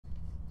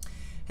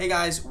Hey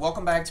guys,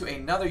 welcome back to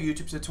another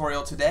YouTube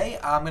tutorial. Today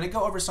I'm going to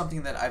go over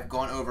something that I've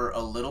gone over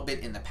a little bit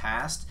in the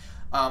past.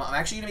 I'm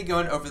actually going to be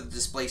going over the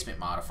displacement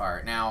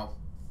modifier. Now,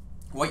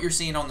 what you're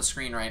seeing on the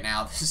screen right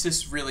now, this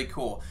is really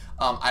cool.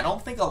 I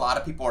don't think a lot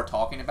of people are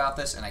talking about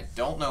this, and I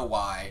don't know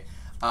why.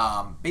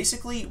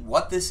 Basically,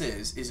 what this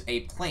is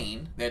a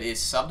plane that is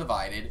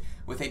subdivided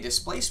with a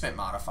displacement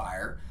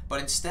modifier,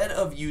 but instead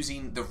of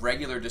using the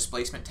regular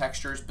displacement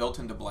textures built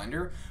into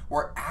Blender,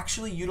 we're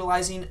actually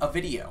utilizing a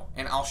video,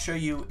 and I'll show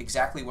you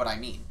exactly what I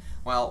mean.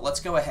 Well, let's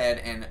go ahead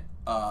and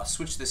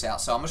switch this out.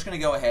 So I'm just going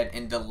to go ahead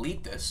and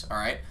delete this,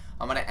 alright?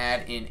 I'm going to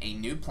add in a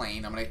new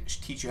plane. I'm going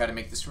to teach you how to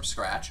make this from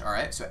scratch,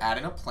 alright? So add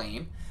in a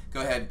plane. Go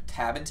ahead,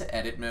 tab into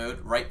edit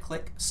mode, right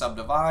click,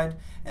 subdivide,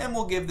 and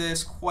we'll give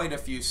this quite a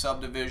few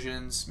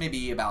subdivisions,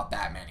 maybe about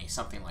that many,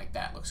 something like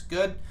that. Looks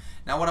good.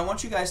 Now what I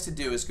want you guys to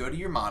do is go to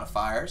your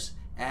modifiers,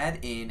 add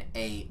in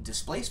a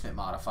displacement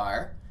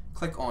modifier,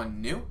 click on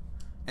new,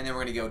 and then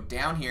we're going to go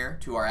down here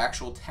to our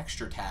actual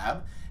texture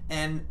tab,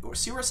 and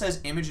see where it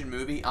says image and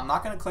movie? I'm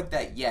not going to click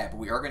that yet, but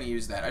we are going to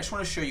use that. I just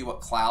want to show you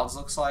what clouds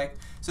looks like.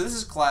 So this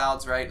is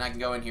clouds, right? And I can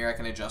go in here, I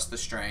can adjust the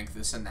strength,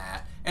 this and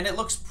that, and it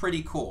looks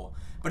pretty cool.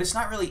 But it's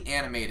not really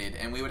animated,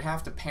 and we would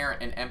have to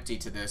parent an empty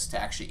to this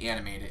to actually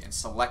animate it and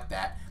select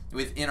that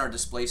within our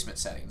displacement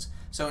settings.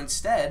 So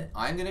instead,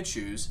 I'm going to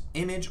choose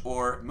image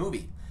or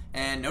movie.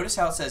 And notice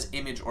how it says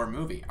image or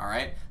movie,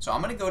 alright? So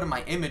I'm going to go to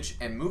my image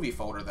and movie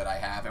folder that I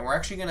have, and we're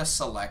actually going to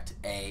select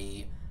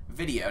a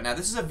video. Now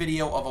this is a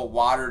video of a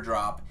water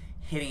drop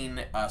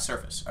hitting a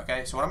surface,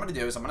 okay? So what I'm going to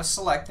do is I'm going to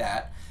select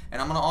that,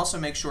 and I'm going to also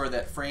make sure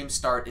that frame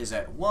start is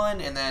at 1,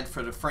 and then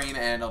for the frame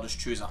end, I'll just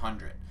choose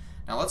 100.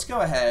 Now let's go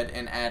ahead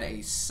and add a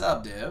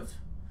subdiv.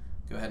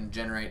 Go ahead and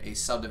generate a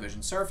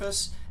subdivision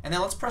surface, and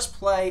then let's press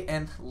play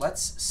and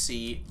let's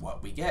see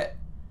what we get.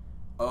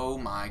 Oh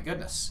my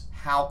goodness,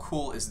 how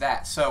cool is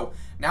that? So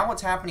now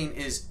what's happening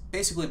is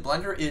basically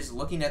Blender is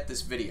looking at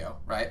this video,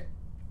 right?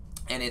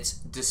 And it's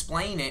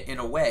displaying it in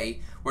a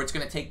way where it's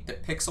going to take the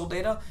pixel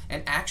data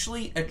and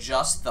actually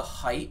adjust the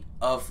height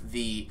of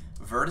the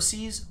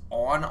vertices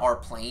on our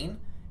plane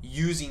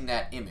using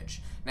that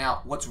image.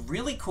 Now, what's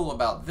really cool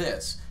about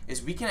this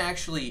is we can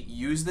actually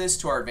use this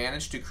to our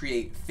advantage to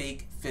create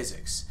fake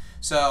physics.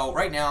 So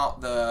right now,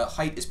 the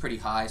height is pretty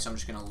high, so I'm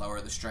just going to lower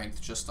the strength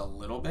just a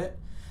little bit.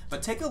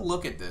 But take a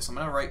look at this. I'm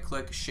going to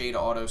right-click, Shade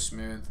Auto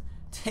Smooth.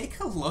 Take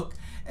a look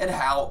at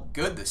how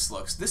good this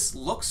looks. This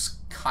looks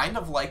kind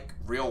of like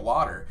real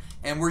water,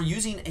 and we're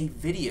using a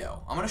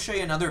video. I'm going to show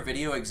you another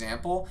video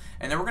example,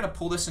 and then we're going to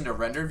pull this into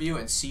render view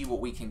and see what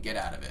we can get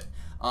out of it.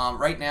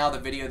 Right now, the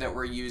video that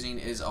we're using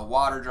is a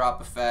water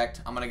drop effect.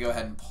 I'm going to go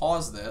ahead and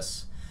pause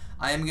this.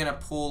 I am going to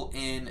pull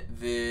in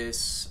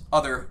this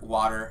other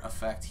water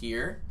effect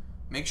here.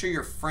 Make sure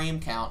your frame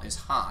count is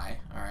high,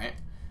 all right?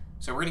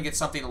 So we're going to get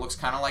something that looks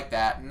kind of like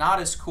that.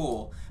 Not as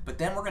cool, but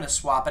then we're going to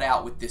swap it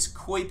out with this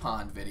koi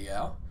pond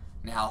video.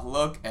 Now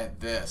look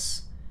at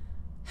this.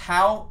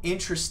 How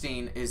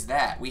interesting is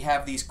that? We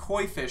have these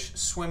koi fish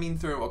swimming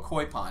through a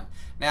koi pond.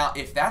 Now,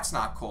 if that's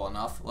not cool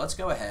enough, let's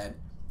go ahead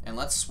and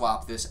let's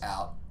swap this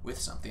out with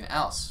something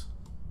else.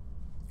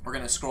 We're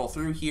going to scroll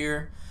through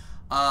here.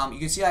 You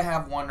can see I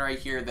have one right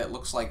here that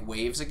looks like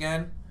waves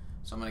again.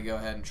 So I'm going to go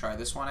ahead and try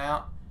this one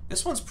out.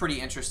 This one's pretty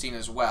interesting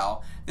as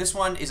well. This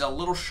one is a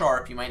little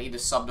sharp. You might need to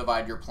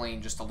subdivide your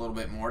plane just a little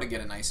bit more to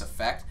get a nice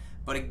effect.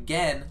 But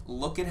again,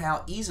 look at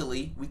how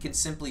easily we can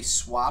simply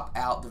swap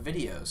out the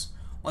videos.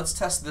 Let's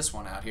test this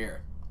one out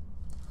here.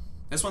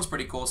 This one's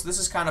pretty cool. So this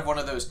is kind of one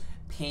of those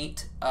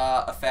paint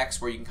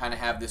effects where you can kind of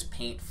have this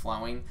paint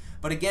flowing.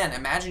 But again,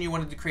 imagine you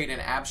wanted to create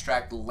an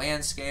abstract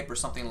landscape or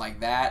something like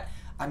that.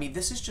 I mean,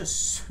 this is just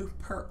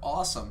super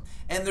awesome.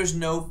 And there's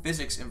no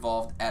physics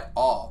involved at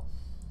all.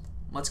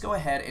 Let's go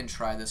ahead and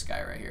try this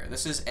guy right here.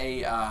 This is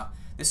a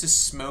this is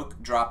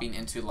smoke dropping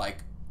into like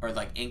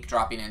ink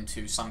dropping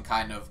into some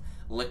kind of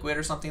liquid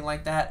or something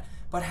like that.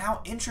 But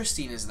how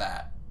interesting is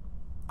that?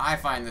 I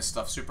find this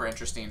stuff super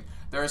interesting.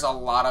 There's a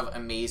lot of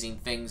amazing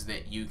things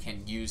that you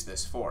can use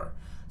this for.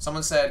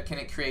 Someone said, can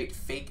it create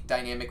fake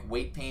dynamic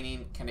weight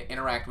painting? Can it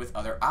interact with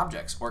other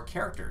objects or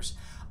characters?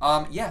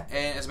 Yeah,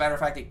 and as a matter of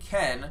fact, it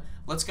can.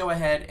 Let's go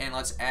ahead and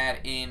let's add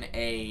in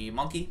a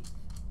monkey.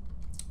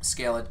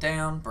 Scale it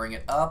down, bring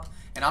it up,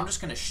 and I'm just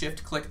going to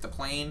shift click the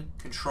plane,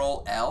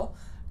 Control L,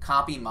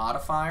 copy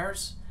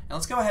modifiers, and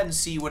let's go ahead and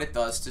see what it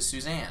does to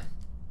Suzanne.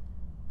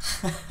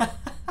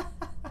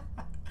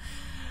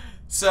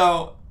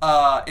 So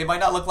it might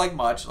not look like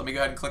much. Let me go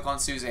ahead and click on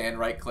Suzanne,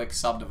 right click,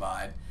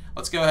 subdivide.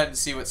 Let's go ahead and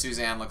see what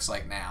Suzanne looks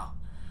like now.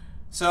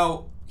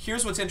 So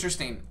here's what's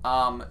interesting.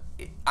 I'm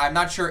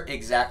not sure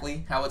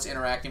exactly how it's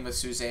interacting with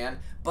Suzanne,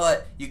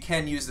 but you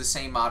can use the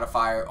same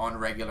modifier on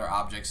regular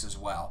objects as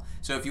well.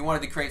 So if you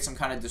wanted to create some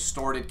kind of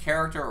distorted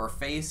character or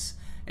face,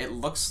 it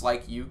looks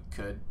like you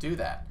could do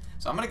that.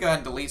 So I'm going to go ahead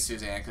and delete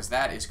Suzanne because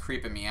that is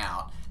creeping me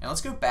out. And let's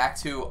go back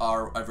to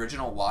our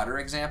original water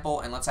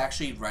example and let's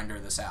actually render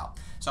this out.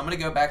 So I'm going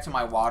to go back to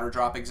my water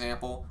drop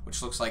example,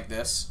 which looks like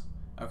this,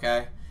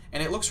 okay?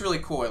 And it looks really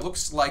cool. It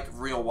looks like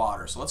real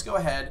water. So let's go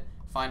ahead,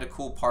 find a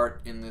cool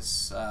part in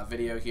this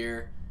video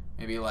here.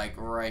 maybe like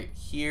right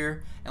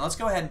here. And let's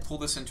go ahead and pull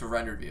this into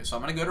rendered view. So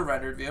I'm going to go to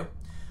rendered view.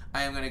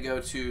 I am going to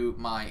go to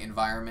my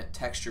environment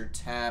texture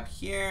tab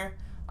here.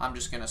 I'm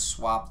just going to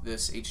swap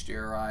this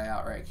HDRI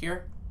out right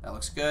here. That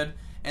looks good.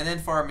 And then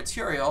for our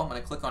material, I'm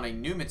going to click on a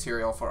new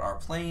material for our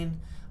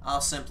plane.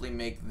 I'll simply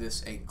make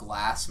this a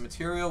glass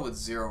material with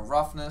 0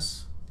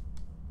 roughness.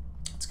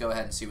 Let's go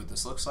ahead and see what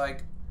this looks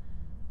like.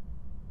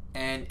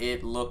 And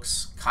it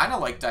looks kind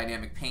of like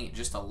dynamic paint,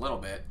 just a little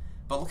bit.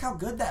 But look how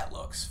good that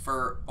looks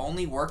for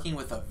only working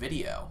with a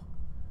video.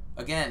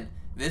 Again,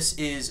 this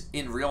is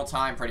in real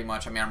time pretty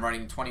much. I mean, I'm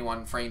running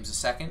 21 frames a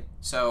second.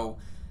 So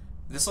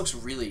this looks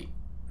really,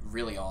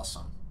 really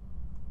awesome.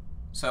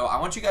 So I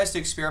want you guys to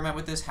experiment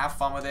with this, have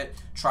fun with it,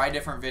 try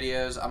different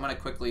videos. I'm going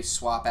to quickly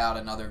swap out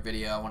another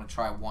video. I want to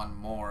try one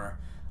more.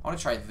 I want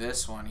to try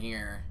this one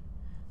here.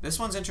 This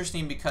one's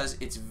interesting because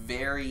it's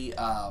very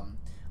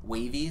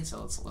wavy,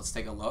 so let's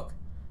take a look.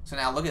 So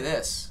now look at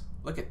this.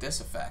 Look at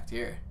this effect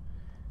here.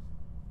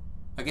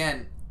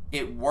 Again,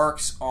 it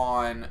works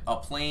on a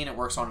plane, it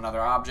works on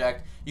another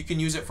object. You can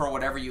use it for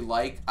whatever you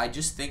like. I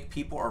just think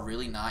people are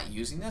really not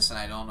using this, and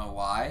I don't know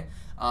why.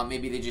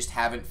 Maybe they just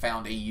haven't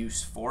found a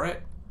use for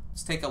it.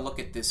 Let's take a look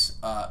at this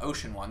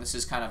ocean one. This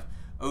is kind of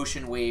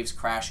ocean waves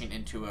crashing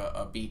into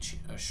a beach,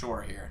 a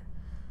shore here.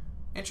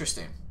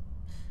 Interesting.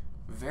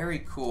 Very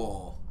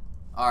cool.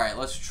 Alright,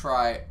 let's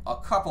try a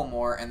couple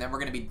more, and then we're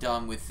going to be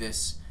done with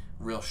this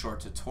real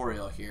short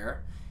tutorial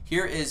here.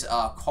 Here is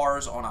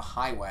cars on a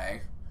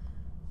highway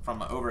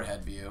from an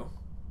overhead view.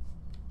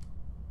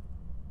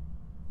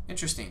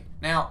 Interesting.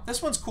 Now,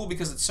 this one's cool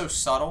because it's so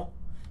subtle,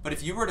 but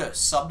if you were to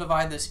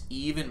subdivide this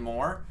even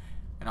more,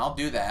 and I'll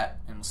do that,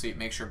 and we'll see,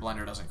 make sure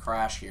Blender doesn't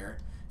crash here.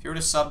 If you were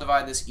to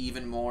subdivide this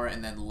even more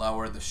and then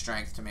lower the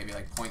strength to maybe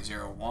like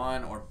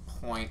 0.01 or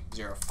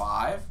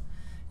 0.05,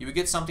 you would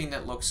get something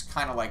that looks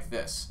kind of like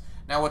this.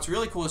 Now what's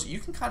really cool is you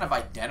can kind of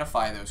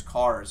identify those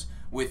cars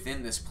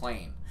within this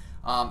plane.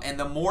 And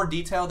the more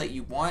detail that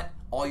you want,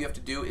 all you have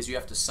to do is you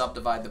have to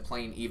subdivide the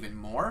plane even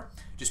more.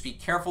 Just be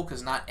careful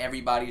because not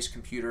everybody's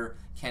computer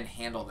can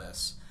handle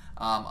this.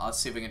 Let's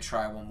see if we can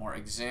try one more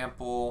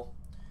example.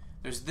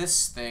 There's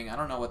this thing. I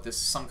don't know what this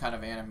is. Some kind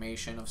of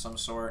animation of some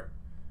sort.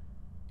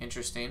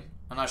 Interesting.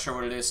 I'm not sure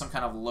what it is. Some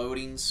kind of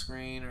loading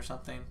screen or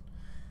something.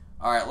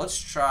 Alright, let's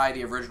try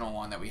the original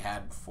one that we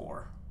had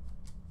before.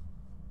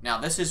 Now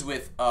this is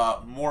with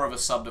more of a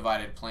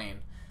subdivided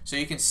plane. So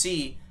you can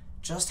see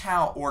just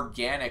how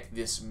organic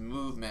this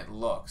movement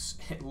looks.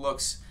 It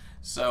looks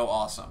so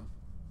awesome.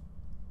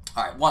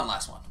 Alright, one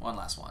last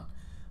one.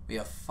 We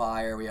have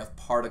fire, we have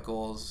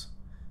particles.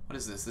 What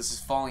is this? This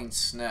is falling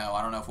snow.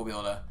 I don't know if we'll be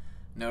able to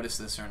notice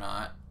this or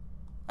not.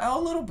 Oh,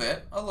 a little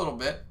bit.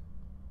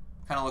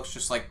 Kind of looks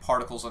just like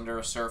particles under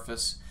a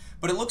surface.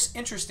 But it looks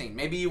interesting.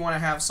 Maybe you want to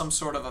have some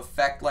sort of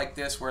effect like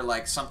this where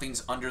like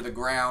something's under the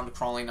ground,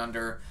 crawling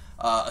under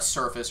a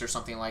surface or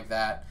something like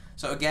that.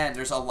 So again,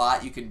 there's a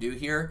lot you can do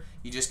here.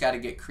 You just got to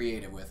get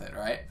creative with it,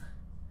 right?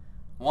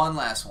 One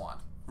last one.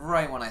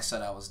 Right when I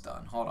said I was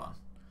done. Hold on.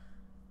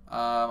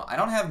 I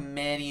don't have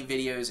many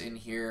videos in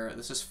here.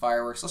 This is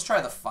fireworks. Let's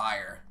try the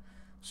fire.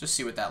 Let's just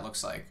see what that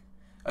looks like.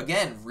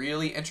 Again,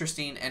 really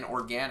interesting and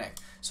organic.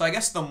 So I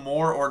guess the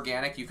more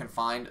organic you can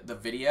find the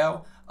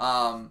video,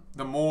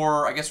 the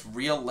more, I guess,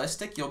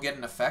 realistic you'll get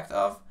an effect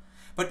of.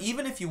 But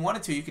even if you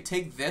wanted to, you could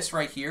take this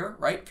right here,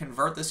 right,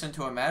 convert this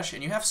into a mesh,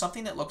 and you have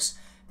something that looks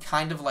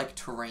kind of like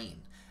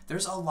terrain.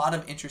 There's a lot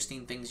of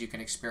interesting things you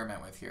can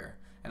experiment with here.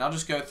 And I'll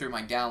just go through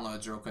my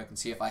downloads real quick and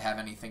see if I have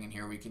anything in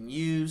here we can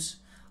use.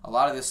 A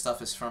lot of this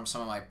stuff is from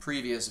some of my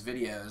previous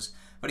videos.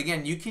 But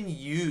again, you can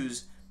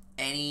use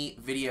any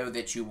video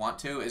that you want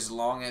to as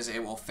long as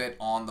it will fit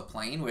on the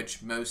plane,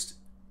 which most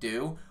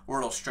do, or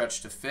it'll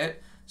stretch to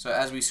fit. So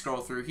as we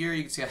scroll through here,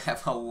 you can see I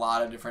have a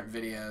lot of different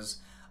videos.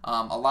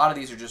 A lot of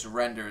these are just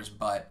renders,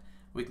 but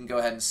we can go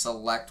ahead and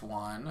select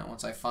one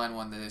once I find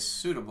one that is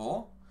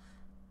suitable.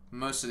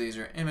 Most of these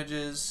are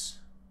images.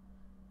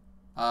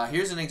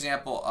 Here's an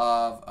example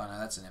of, oh no,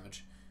 that's an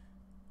image.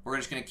 We're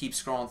just going to keep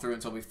scrolling through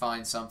until we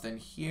find something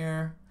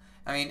here.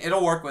 I mean,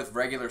 it'll work with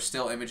regular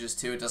still images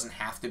too. It doesn't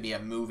have to be a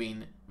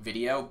moving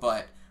video,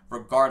 but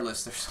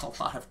regardless, there's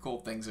a lot of cool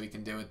things we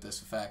can do with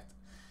this effect.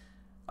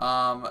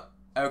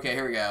 Okay,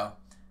 here we go.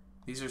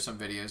 These are some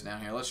videos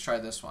down here. Let's try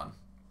this one.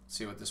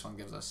 See what this one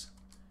gives us.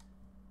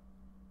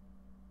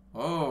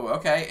 Whoa,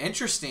 okay,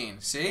 interesting.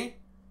 See?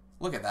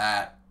 Look at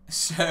that.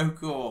 So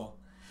cool.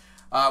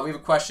 We have a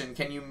question.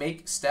 Can you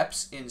make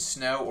steps in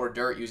snow or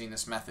dirt using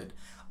this method?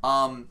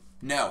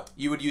 No,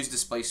 you would use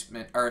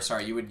displacement, or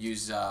sorry, you would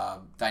use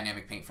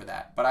dynamic paint for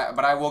that. But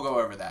I will go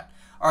over that.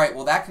 All right,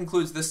 well that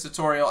concludes this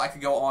tutorial. I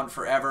could go on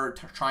forever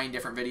trying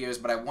different videos,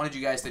 but I wanted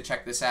you guys to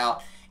check this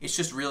out. It's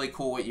just really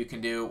cool what you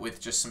can do with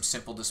just some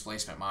simple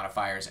displacement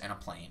modifiers and a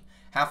plane.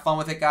 Have fun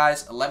with it,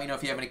 guys. Let me know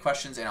if you have any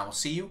questions, and I will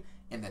see you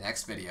in the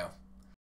next video.